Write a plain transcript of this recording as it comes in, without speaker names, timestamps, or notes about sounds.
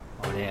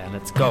Yeah,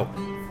 let's go.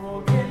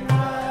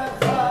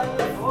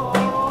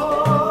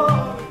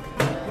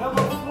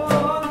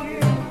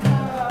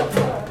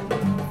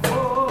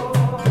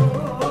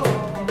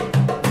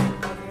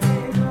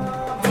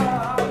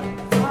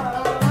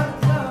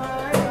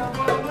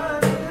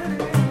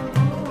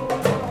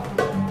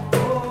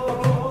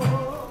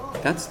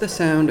 That's the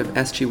sound of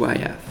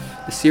SGYF,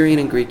 the Syrian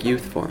and Greek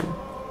Youth Forum.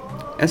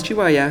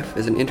 SGYF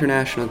is an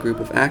international group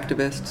of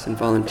activists and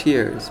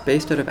volunteers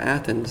based out of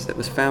Athens that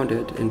was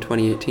founded in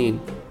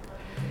 2018.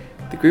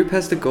 The group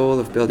has the goal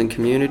of building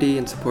community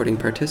and supporting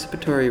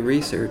participatory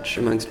research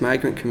amongst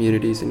migrant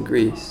communities in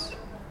Greece.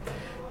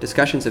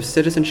 Discussions of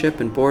citizenship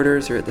and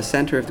borders are at the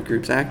center of the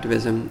group's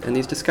activism, and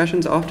these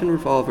discussions often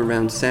revolve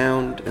around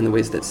sound and the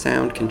ways that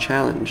sound can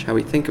challenge how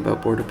we think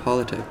about border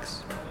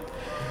politics.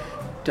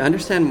 To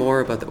understand more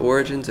about the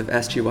origins of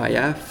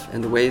SGYF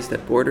and the ways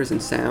that borders and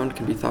sound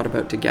can be thought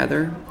about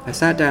together, I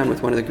sat down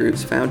with one of the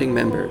group's founding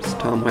members,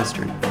 Tom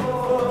Western.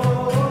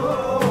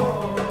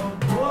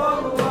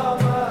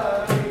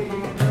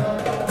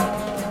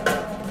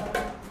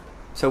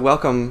 So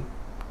welcome,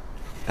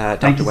 Dr. Western.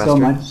 Thank you so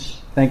much.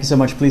 Thank you so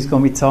much. Please call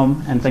me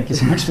Tom, and thank you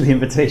so much for the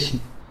invitation.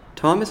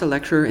 Tom is a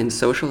lecturer in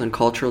social and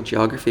cultural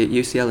geography at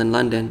UCL in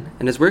London,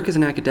 and his work as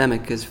an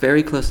academic is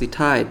very closely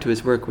tied to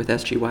his work with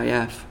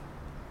SGYF.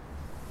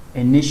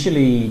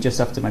 Initially,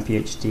 just after my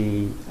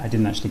PhD, I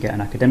didn't actually get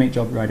an academic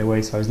job right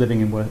away, so I was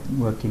living and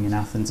working in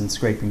Athens and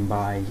scraping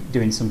by,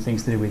 doing some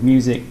things to do with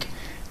music,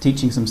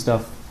 teaching some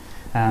stuff,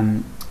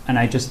 and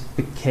I just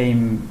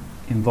became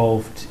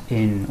involved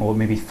in, or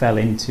maybe fell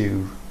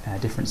into,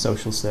 different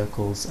social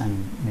circles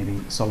and maybe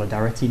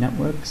solidarity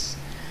networks.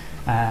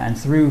 And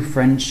through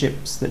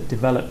friendships that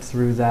developed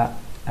through that,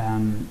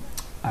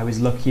 I was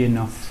lucky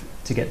enough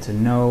to get to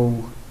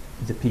know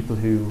the people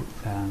who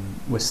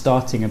were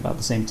starting about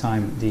the same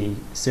time the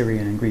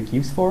Syrian and Greek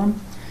Youth Forum,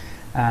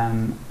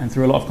 and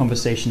through a lot of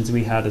conversations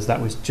we had as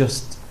that was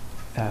just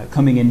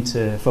coming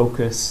into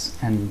focus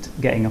and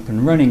getting up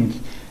and running,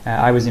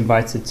 I was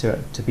invited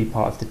to be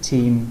part of the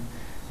team,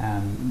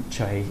 which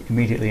I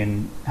immediately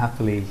and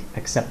happily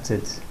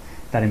accepted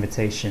that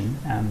invitation.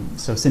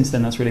 So since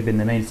then that's really been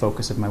the main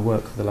focus of my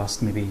work for the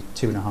last maybe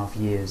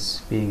 2.5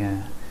 years, being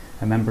a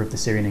member of the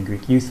Syrian and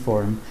Greek Youth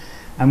Forum.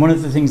 And one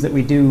of the things that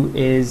we do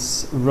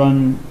is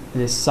run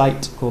this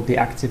site called the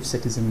Active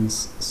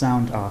Citizens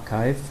Sound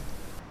Archive.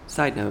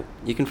 Side note,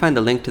 you can find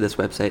the link to this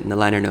website in the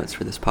liner notes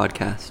for this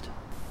podcast.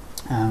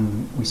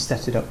 We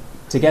set it up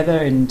together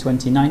in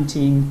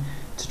 2019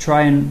 to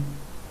try and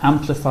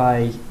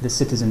amplify the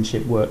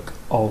citizenship work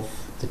of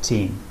the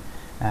team.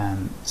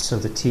 So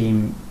the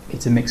team,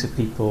 it's a mix of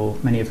people,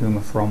 many of whom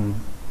are from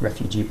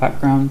refugee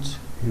background,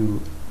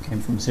 who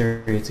came from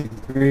Syria to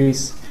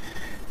Greece,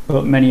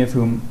 but many of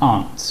whom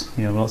aren't.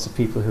 You know, lots of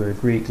people who are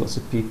Greek, lots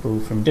of people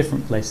from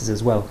different places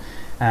as well.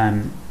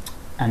 And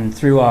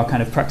through our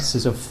kind of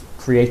practices of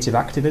creative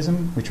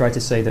activism, we try to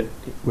say that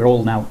we're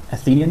all now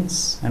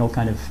Athenians and all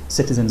kind of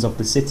citizens of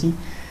the city,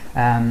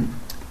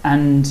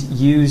 and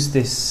use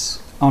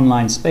this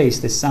online space,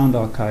 this sound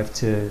archive,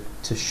 to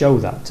show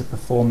that, to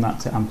perform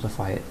that, to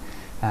amplify it.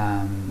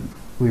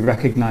 We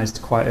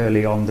recognized quite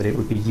early on that it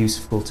would be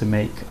useful to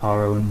make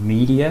our own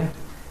media,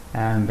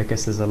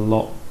 because there's a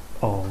lot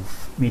of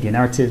media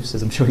narratives,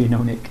 as I'm sure you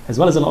know, Nick, as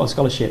well as a lot of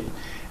scholarship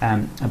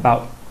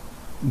about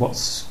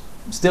what's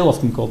still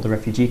often called the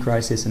refugee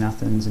crisis in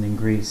Athens and in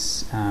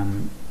Greece,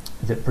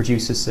 that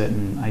produces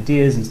certain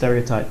ideas and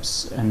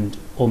stereotypes and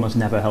almost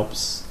never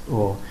helps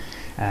or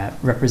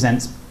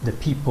represents the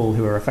people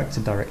who are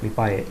affected directly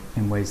by it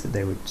in ways that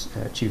they would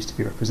choose to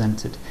be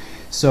represented.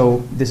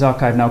 So this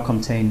archive now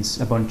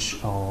contains a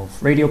bunch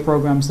of radio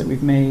programs that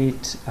we've made,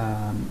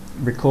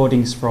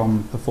 recordings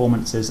from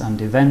performances and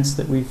events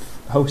that we've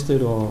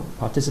hosted or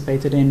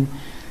participated in,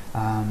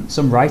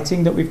 some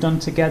writing that we've done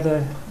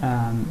together,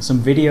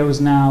 some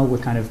videos now. We're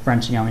kind of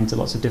branching out into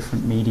lots of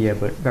different media,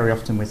 but very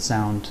often with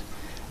sound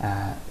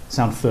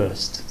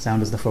first,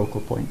 sound as the focal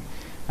point.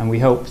 And we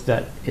hope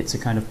that it's a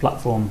kind of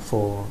platform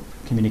for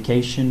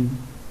communication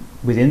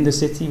within the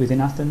city, within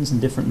Athens, and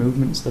different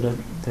movements that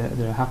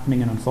are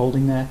happening and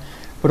unfolding there,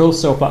 but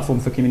also a platform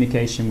for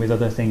communication with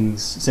other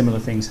things, similar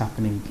things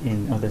happening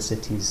in other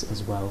cities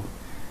as well,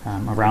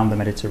 around the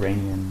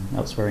Mediterranean,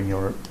 elsewhere in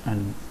Europe,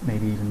 and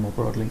maybe even more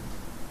broadly.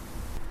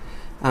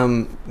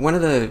 One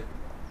of the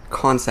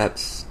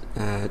concepts,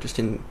 just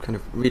in kind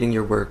of reading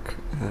your work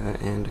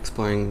and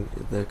exploring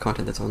the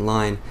content that's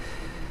online,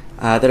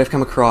 that I've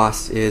come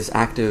across is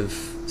active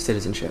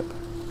citizenship.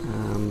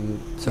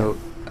 So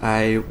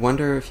I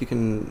wonder if you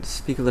can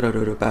speak a little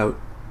bit about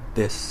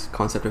this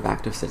concept of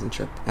active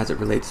citizenship as it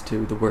relates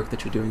to the work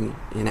that you're doing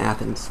in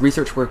Athens,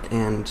 research work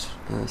and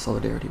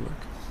solidarity work.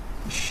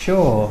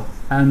 Sure.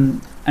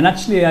 And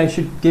actually I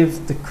should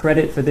give the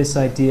credit for this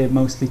idea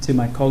mostly to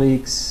my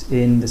colleagues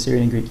in the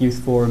Syrian and Greek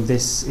Youth Forum.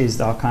 This is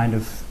our kind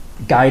of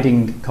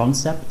guiding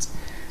concept.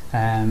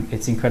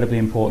 It's incredibly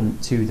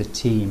important to the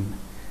team.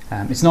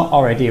 It's not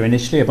our idea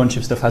initially. A bunch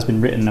of stuff has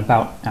been written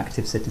about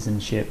active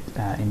citizenship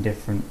in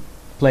different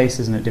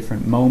places and at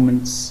different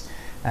moments,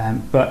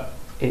 but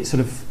it sort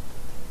of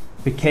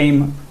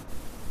became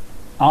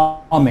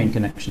our main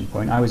connection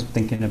point. I was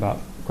thinking about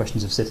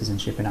questions of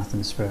citizenship in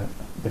Athens for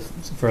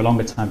a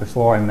longer time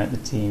before I met the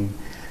team,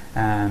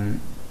 and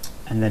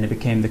then it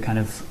became the kind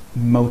of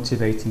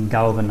motivating,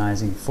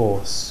 galvanizing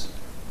force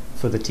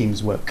for the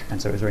team's work,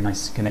 and so it was a very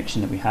nice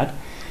connection that we had.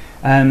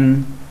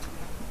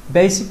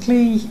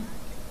 Basically,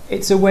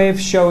 it's a way of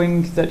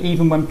showing that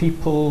even when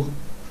people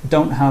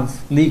don't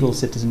have legal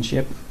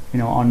citizenship,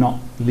 are not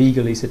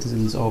legally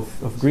citizens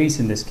of Greece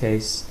in this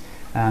case,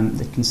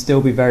 they can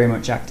still be very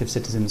much active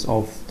citizens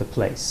of the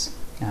place.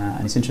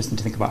 And it's interesting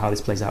to think about how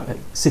this plays out at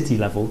city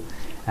level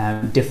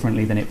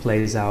differently than it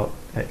plays out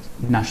at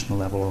national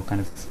level or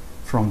kind of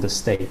from the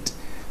state.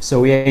 So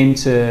we aim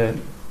to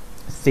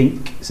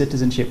think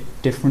citizenship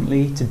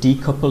differently, to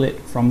decouple it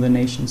from the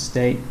nation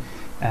state,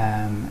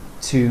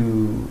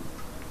 to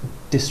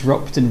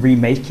disrupt and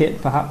remake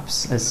it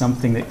perhaps as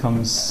something that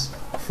comes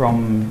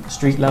from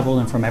street level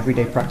and from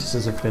everyday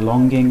practices of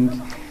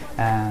belonging,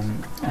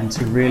 and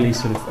to really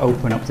sort of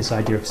open up this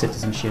idea of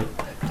citizenship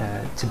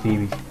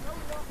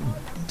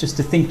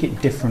to think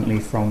it differently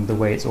from the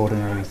way it's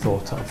ordinarily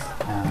thought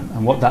of.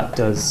 And what that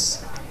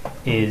does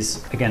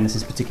is, again, this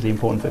is particularly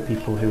important for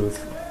people who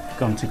have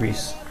gone to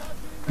Greece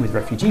with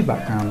refugee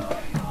background,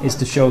 is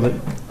to show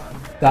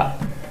that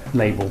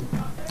label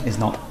is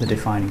not the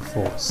defining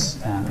force.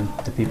 And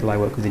the people I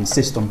work with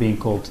insist on being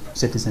called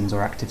citizens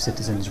or active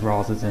citizens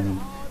rather than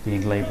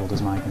being labelled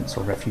as migrants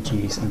or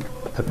refugees and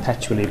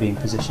perpetually being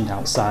positioned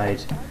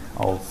outside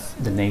of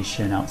the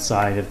nation,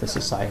 outside of the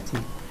society.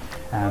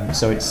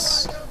 So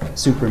it's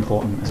super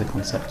important as a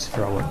concept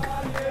for our work.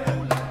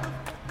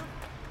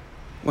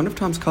 One of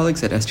Tom's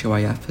colleagues at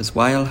SGYF is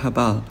Wael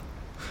Habal.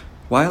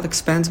 Wael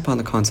expands upon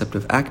the concept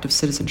of active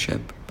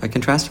citizenship by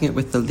contrasting it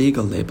with the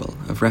legal label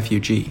of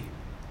refugee.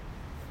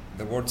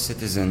 The word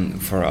citizen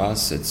for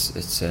us,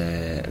 it's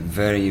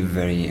very,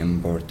 very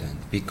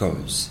important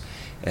because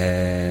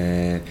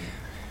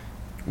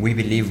we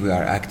believe we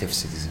are active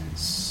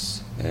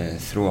citizens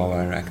through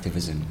our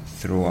activism,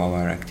 through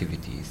our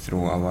activity,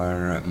 through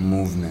our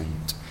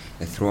movement,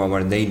 through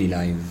our daily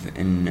life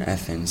in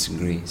Athens,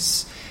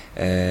 Greece.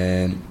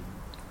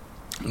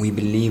 We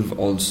believe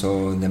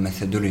also the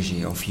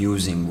methodology of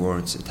using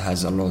words, it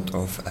has a lot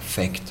of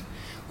effect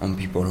on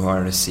people who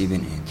are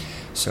receiving it.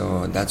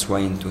 So that's why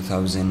in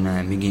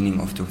beginning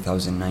of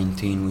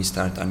 2019 we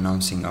start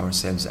announcing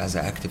ourselves as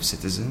active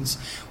citizens.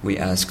 We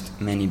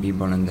asked many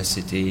people in the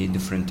city,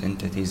 different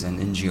entities and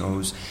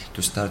NGOs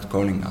to start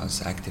calling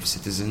us active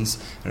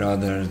citizens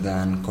rather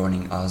than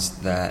calling us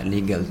the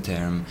legal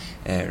term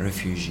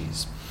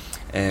refugees.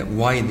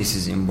 Why this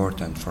is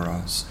important for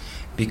us?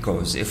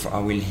 Because if I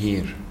will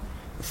hear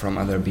from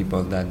other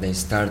people that they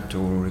start to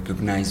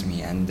recognize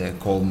me and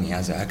call me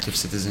as an active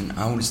citizen,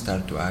 I will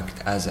start to act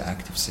as an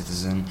active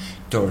citizen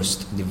towards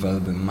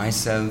developing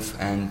myself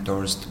and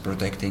towards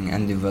protecting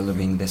and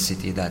developing the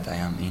city that I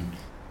am in.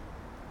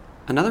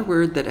 Another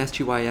word that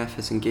SGYF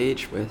is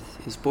engaged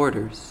with is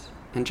borders.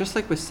 And just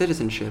like with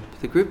citizenship,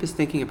 the group is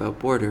thinking about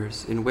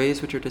borders in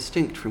ways which are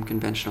distinct from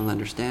conventional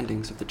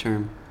understandings of the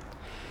term.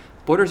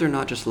 Borders are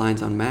not just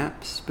lines on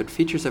maps, but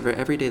features of our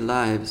everyday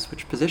lives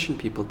which position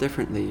people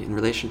differently in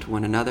relation to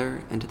one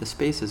another and to the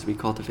spaces we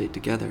cultivate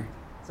together.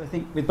 So I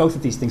think with both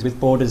of these things, with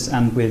borders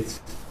and with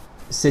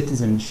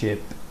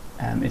citizenship,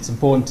 it's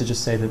important to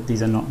just say that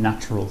these are not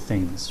natural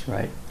things,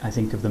 right? I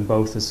think of them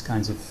both as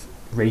kinds of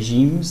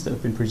regimes that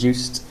have been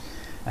produced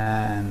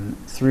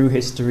through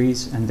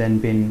histories and then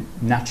been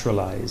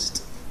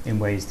naturalized in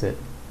ways that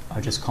are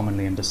just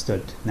commonly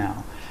understood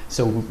now.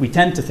 So we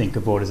tend to think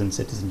of borders and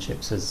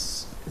citizenships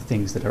as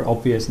things that are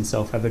obvious and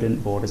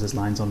self-evident, borders as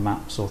lines on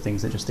maps or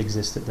things that just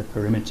exist at the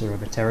perimeter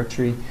of a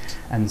territory,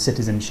 and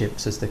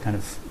citizenships as the kind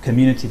of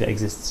community that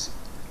exists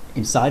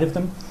inside of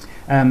them.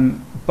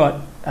 But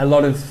a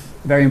lot of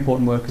very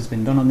important work has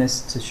been done on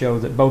this to show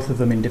that both of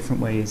them in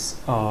different ways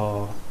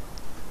are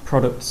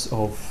products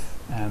of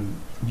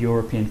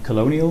European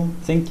colonial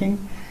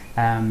thinking,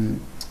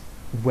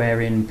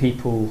 wherein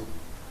people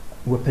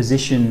were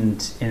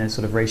positioned in a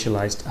sort of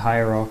racialized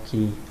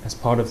hierarchy as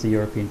part of the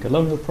European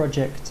colonial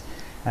project,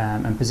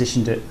 and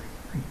positioned at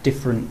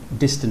different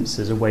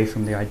distances away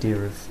from the idea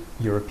of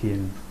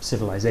European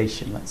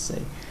civilization, let's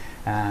say,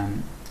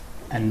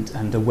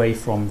 and away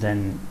from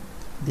then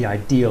the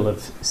ideal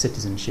of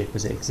citizenship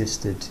as it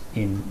existed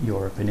in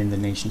Europe and in the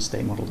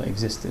nation-state model that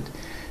existed.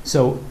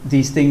 So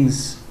these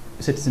things,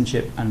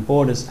 citizenship and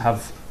borders,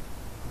 have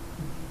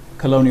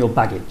colonial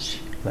baggage,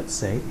 let's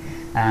say,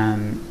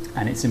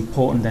 and it's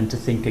important then to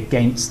think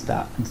against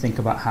that and think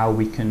about how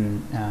we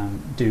can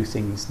do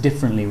things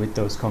differently with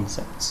those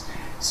concepts.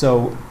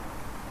 So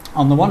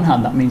on the one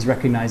hand, that means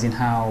recognizing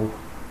how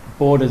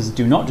borders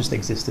do not just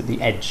exist at the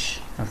edge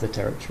of the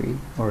territory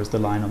or as the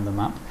line on the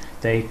map.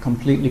 They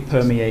completely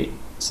permeate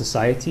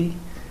society.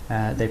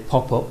 They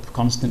pop up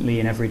constantly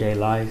in everyday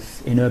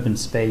life, in urban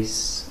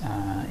space,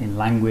 in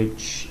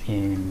language,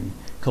 in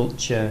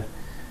culture,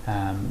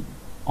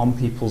 on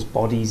people's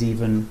bodies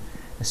even.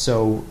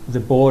 So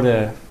the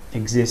border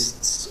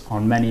exists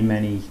on many,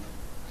 many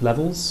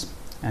levels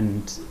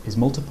and is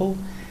multiple.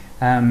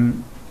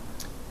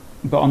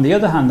 But on the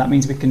other hand, that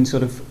means we can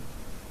sort of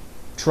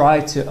try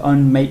to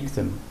unmake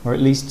them, or at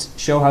least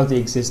show how they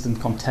exist and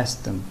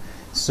contest them.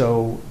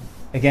 So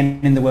again,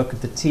 in the work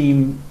of the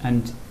team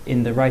and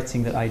in the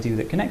writing that I do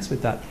that connects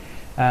with that,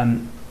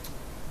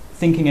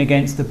 thinking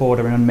against the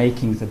border and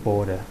unmaking the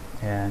border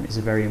is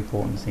a very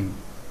important thing,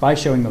 by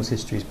showing those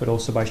histories, but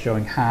also by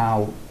showing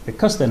how,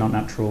 because they're not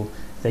natural,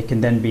 they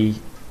can then be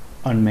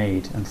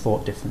unmade and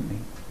thought differently.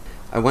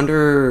 I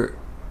wonder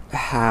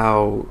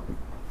how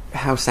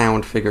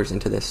sound figures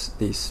into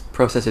these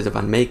processes of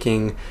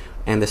unmaking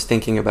and this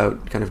thinking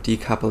about kind of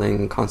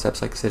decoupling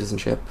concepts like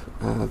citizenship,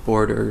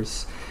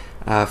 borders,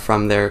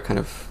 from their kind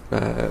of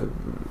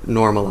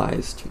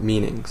normalized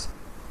meanings.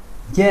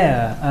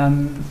 Yeah,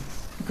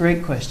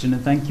 great question,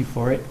 and thank you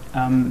for it.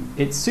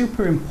 It's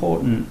super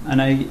important,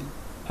 and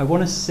I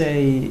want to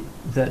say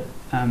that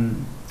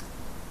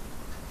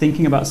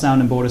thinking about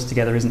sound and borders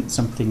together isn't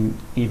something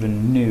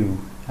even new.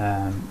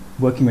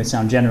 Working with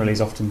sound generally is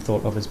often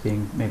thought of as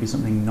being maybe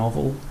something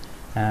novel,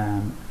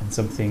 and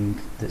something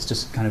that's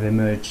just kind of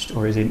emerged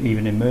or is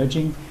even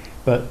emerging.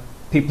 But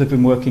people have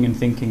been working and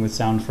thinking with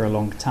sound for a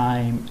long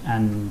time,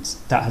 and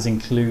that has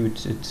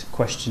included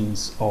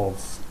questions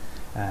of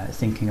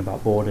thinking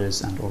about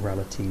borders and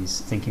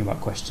oralities, thinking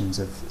about questions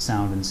of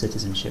sound and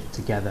citizenship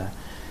together.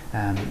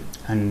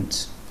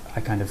 And I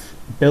kind of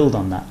build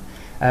on that.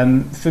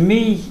 For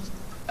me,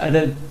 at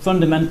a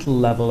fundamental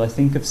level, I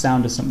think of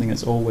sound as something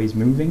that's always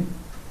moving,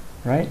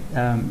 right?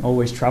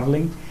 Always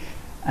traveling.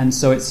 And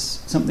so it's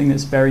something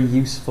that's very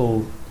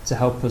useful to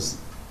help us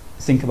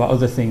think about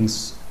other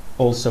things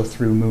also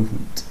through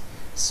movement.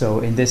 So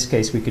in this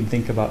case, we can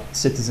think about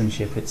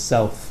citizenship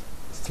itself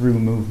through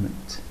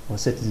movement, or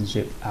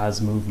citizenship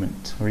as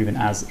movement, or even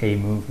as a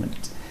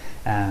movement.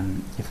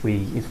 If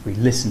we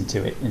listen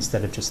to it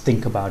instead of just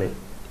think about it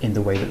in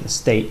the way that the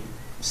state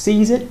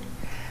sees it.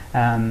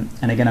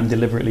 And again, I'm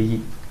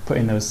deliberately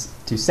putting those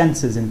two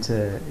senses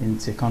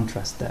into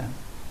contrast there.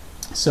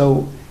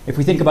 So if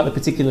we think about the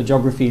particular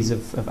geographies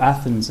of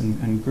Athens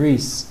and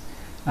Greece,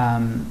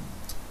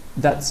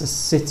 that's a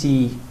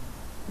city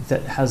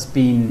that has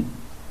been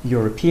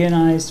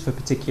Europeanized for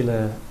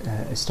particular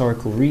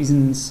historical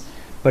reasons,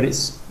 but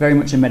it's very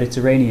much a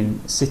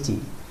Mediterranean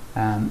city.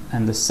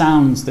 And the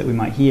sounds that we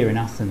might hear in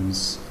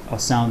Athens are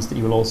sounds that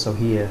you will also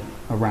hear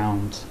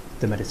around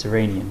the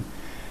Mediterranean.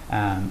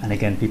 And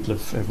again, people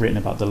have written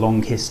about the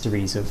long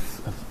histories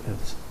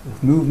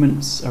of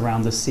movements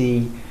around the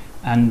sea,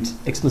 and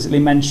explicitly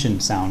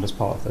mentioned sound as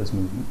part of those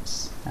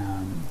movements,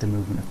 the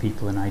movement of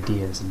people and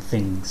ideas and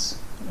things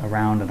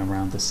around and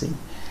around the sea.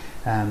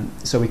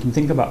 So we can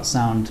think about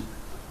sound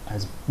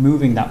as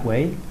moving that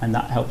way, and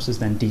that helps us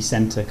then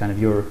decenter kind of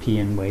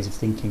European ways of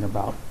thinking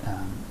about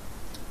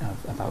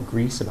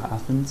Greece, about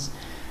Athens.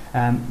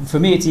 For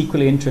me, it's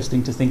equally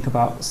interesting to think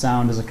about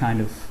sound as a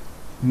kind of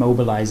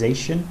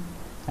mobilization.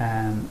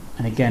 And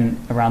again,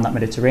 around that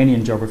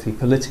Mediterranean geography,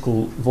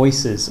 political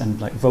voices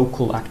and like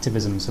vocal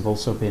activisms have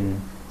also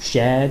been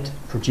shared,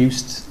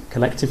 produced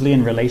collectively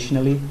and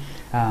relationally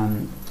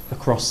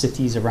across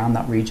cities around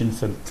that region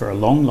for a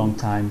long, long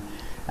time.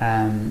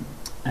 And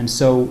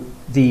so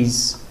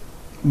these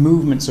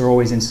movements are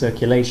always in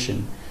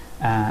circulation.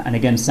 And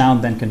again,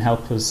 sound then can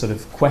help us sort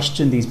of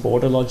question these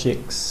border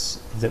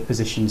logics that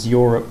positions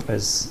Europe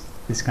as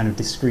this kind of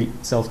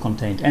discrete,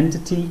 self-contained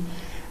entity.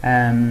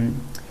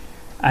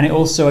 And it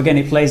also, again,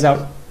 it plays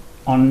out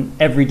on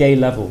everyday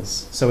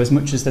levels. So as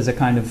much as there's a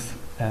kind of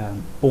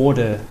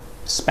border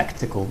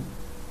spectacle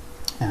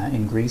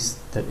in Greece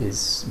that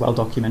is well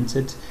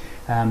documented,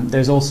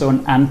 there's also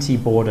an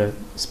anti-border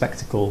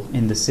spectacle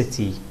in the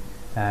city,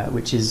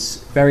 which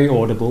is very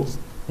audible,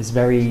 is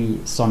very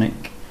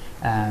sonic,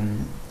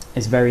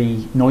 is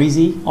very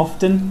noisy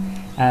often,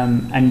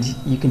 and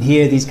you can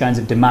hear these kinds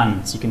of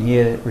demands, you can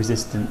hear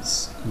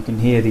resistance, you can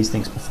hear these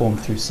things performed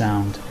through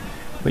sound,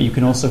 but you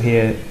can also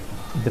hear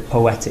the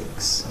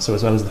poetics. So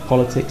as well as the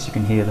politics, you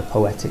can hear the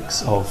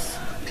poetics of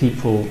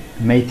people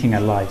making a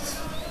life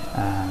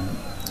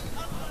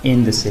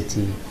in the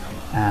city,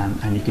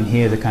 and you can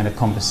hear the kind of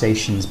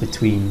conversations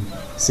between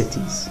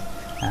cities.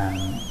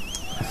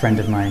 A friend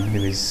of mine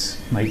who is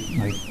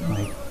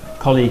my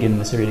colleague in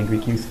the Syrian and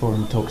Greek Youth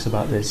Forum talks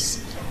about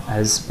this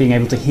as being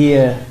able to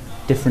hear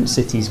different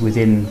cities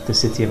within the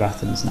city of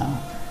Athens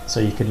now. So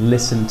you can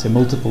listen to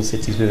multiple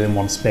cities within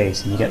one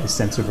space, and you get this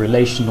sense of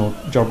relational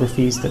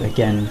geographies that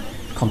again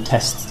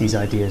contests these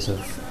ideas of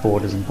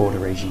borders and border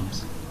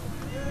regimes.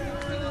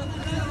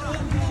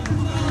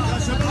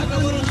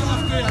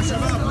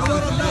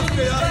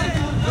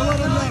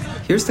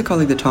 Here's the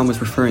colleague that Tom was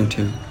referring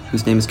to,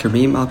 whose name is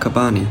Karim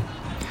Al-Kabani,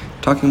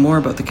 talking more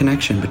about the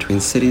connection between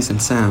cities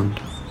and sound.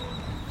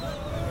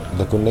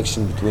 The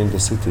connection between the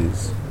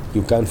cities,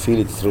 you can feel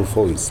it through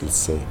voice, let's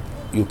say.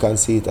 You can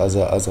see it as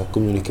a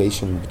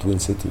communication between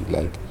cities.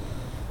 Like,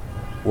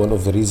 one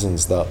of the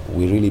reasons that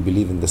we really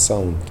believe in the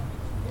sound,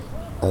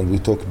 and we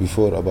talked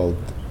before about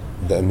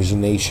the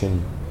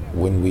imagination,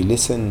 when we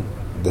listen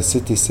the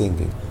city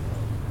singing,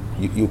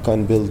 you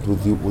can build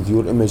with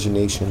your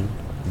imagination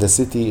the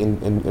city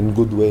in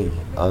good way,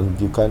 and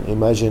you can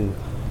imagine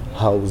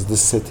how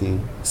this city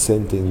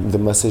sending the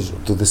message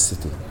to the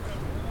city.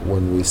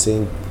 When we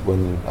sing,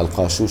 when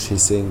Al-Qashush he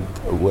sing,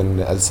 when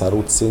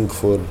Al-Sarut sing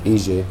for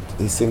Egypt,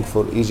 he sing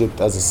for Egypt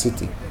as a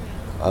city,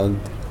 and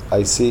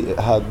I see it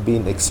had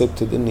been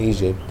accepted in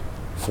Egypt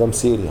from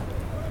Syria.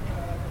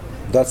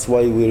 That's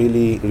why we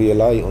really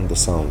rely on the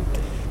sound.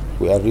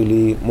 We are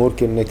really more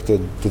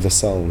connected to the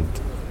sound.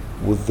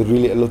 With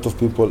really a lot of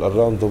people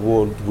around the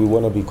world, we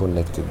want to be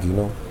connected, you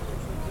know.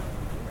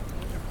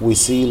 We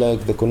see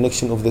like the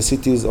connection of the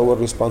city is our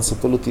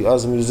responsibility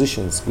as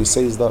musicians. We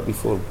say that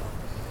before.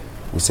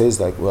 We say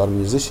like we are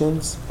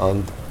musicians,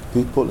 and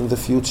people in the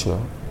future,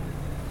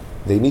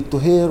 they need to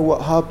hear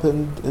what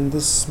happened in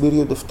this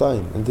period of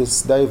time, in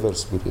this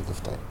diverse period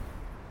of time.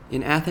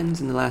 In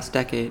Athens in the last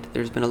decade,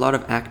 there's been a lot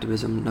of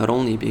activism not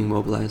only being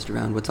mobilized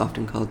around what's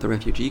often called the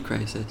refugee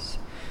crisis,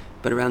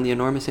 but around the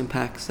enormous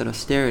impacts that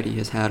austerity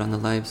has had on the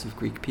lives of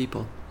Greek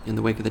people in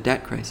the wake of the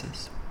debt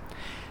crisis.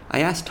 I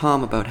asked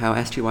Tom about how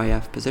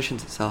SGYF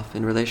positions itself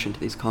in relation to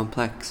these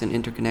complex and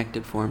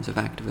interconnected forms of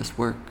activist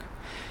work,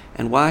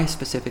 and why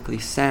specifically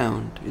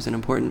sound is an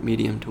important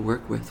medium to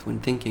work with when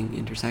thinking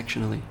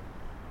intersectionally.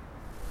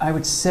 I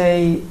would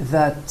say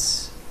that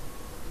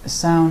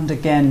sound,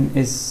 again,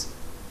 is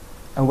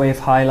a way of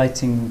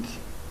highlighting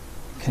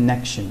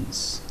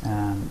connections,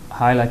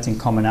 highlighting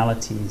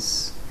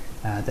commonalities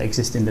that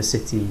exist in the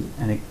city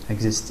and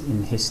exist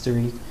in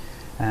history.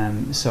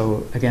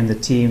 So again, the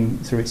team,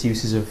 through its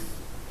uses of,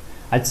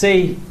 I'd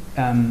say,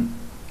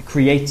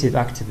 creative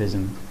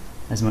activism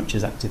as much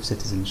as active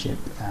citizenship,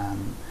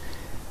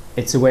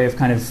 it's a way of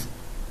kind of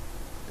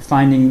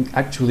finding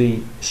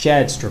actually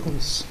shared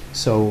struggles.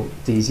 So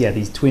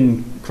these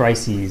twin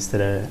crises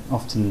that are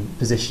often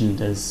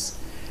positioned as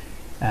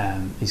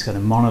these kind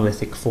of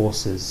monolithic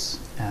forces,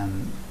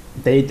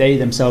 they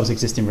themselves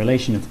exist in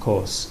relation, of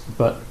course,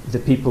 but the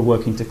people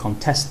working to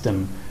contest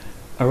them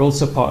are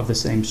also part of the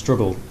same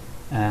struggle.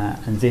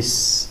 And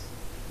this,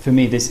 for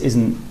me, this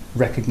isn't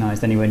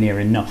recognised anywhere near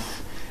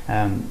enough.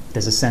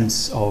 There's a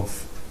sense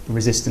of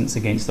resistance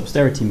against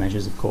austerity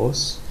measures, of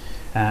course,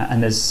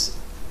 and there's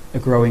a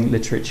growing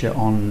literature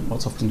on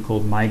what's often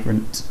called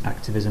migrant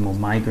activism or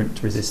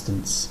migrant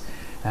resistance.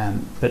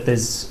 But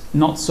there's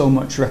not so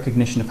much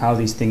recognition of how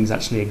these things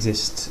actually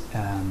exist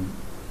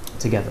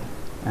together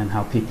and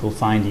how people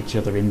find each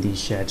other in these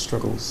shared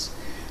struggles.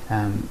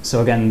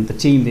 So again, the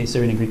team, the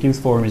Syrian and Greek Youth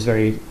Forum, is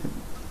very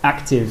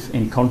active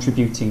in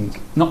contributing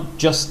not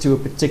just to a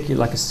particular,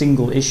 like a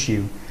single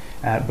issue,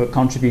 but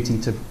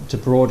contributing to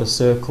broader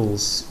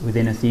circles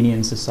within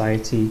Athenian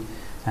society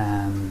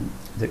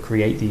that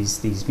create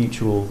these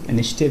mutual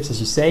initiatives, as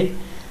you say,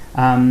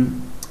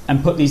 and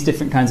put these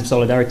different kinds of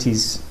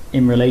solidarities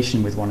in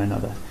relation with one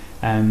another.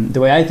 The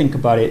way I think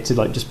about it, to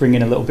like just bring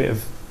in a little bit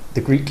of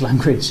the Greek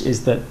language,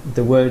 is that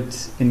the word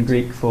in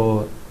Greek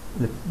for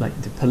the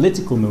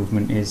political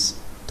movement is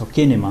to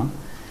kinema,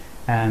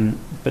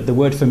 but the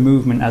word for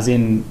movement, as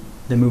in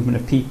the movement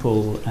of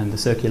people and the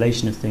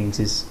circulation of things,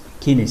 is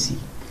kinesi.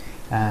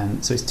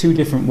 So it's two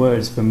different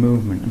words for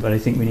movement, but I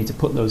think we need to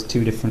put those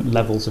two different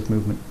levels of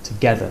movement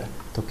together,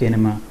 to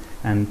kinema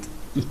and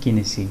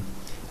ikinesi,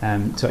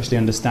 to actually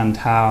understand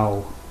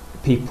how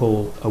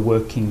people are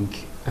working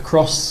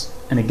across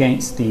and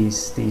against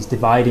these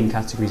dividing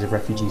categories of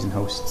refugees and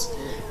hosts,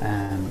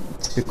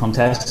 to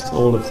contest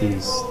all of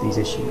these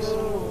issues.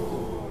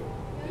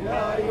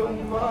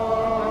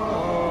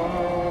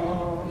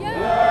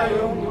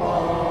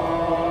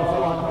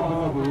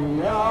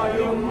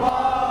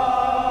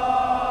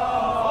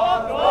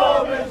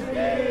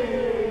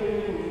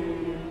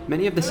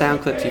 Many of the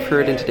sound clips you've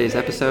heard in today's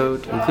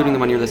episode, including the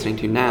one you're listening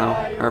to now,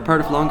 are a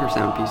part of longer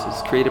sound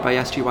pieces created by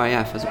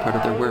SGYF as a part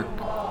of their work.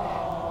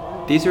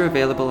 These are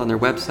available on their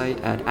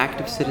website at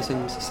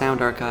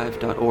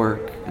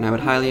activecitizenssoundarchive.org, and I would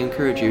highly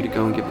encourage you to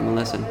go and give them a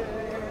listen.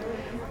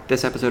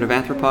 This episode of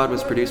Anthropod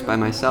was produced by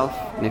myself,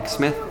 Nick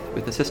Smith,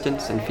 with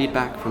assistance and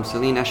feedback from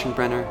Celine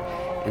Eschenbrenner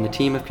and the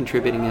team of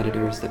contributing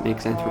editors that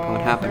makes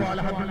Anthropod happen.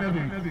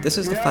 This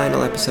is the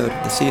final episode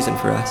of the season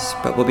for us,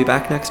 but we'll be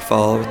back next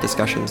fall with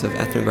discussions of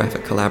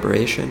ethnographic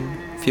collaboration,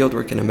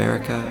 fieldwork in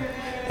America,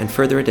 and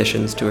further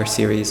additions to our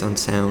series on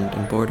sound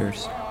and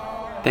borders.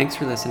 Thanks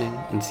for listening,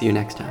 and see you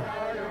next time.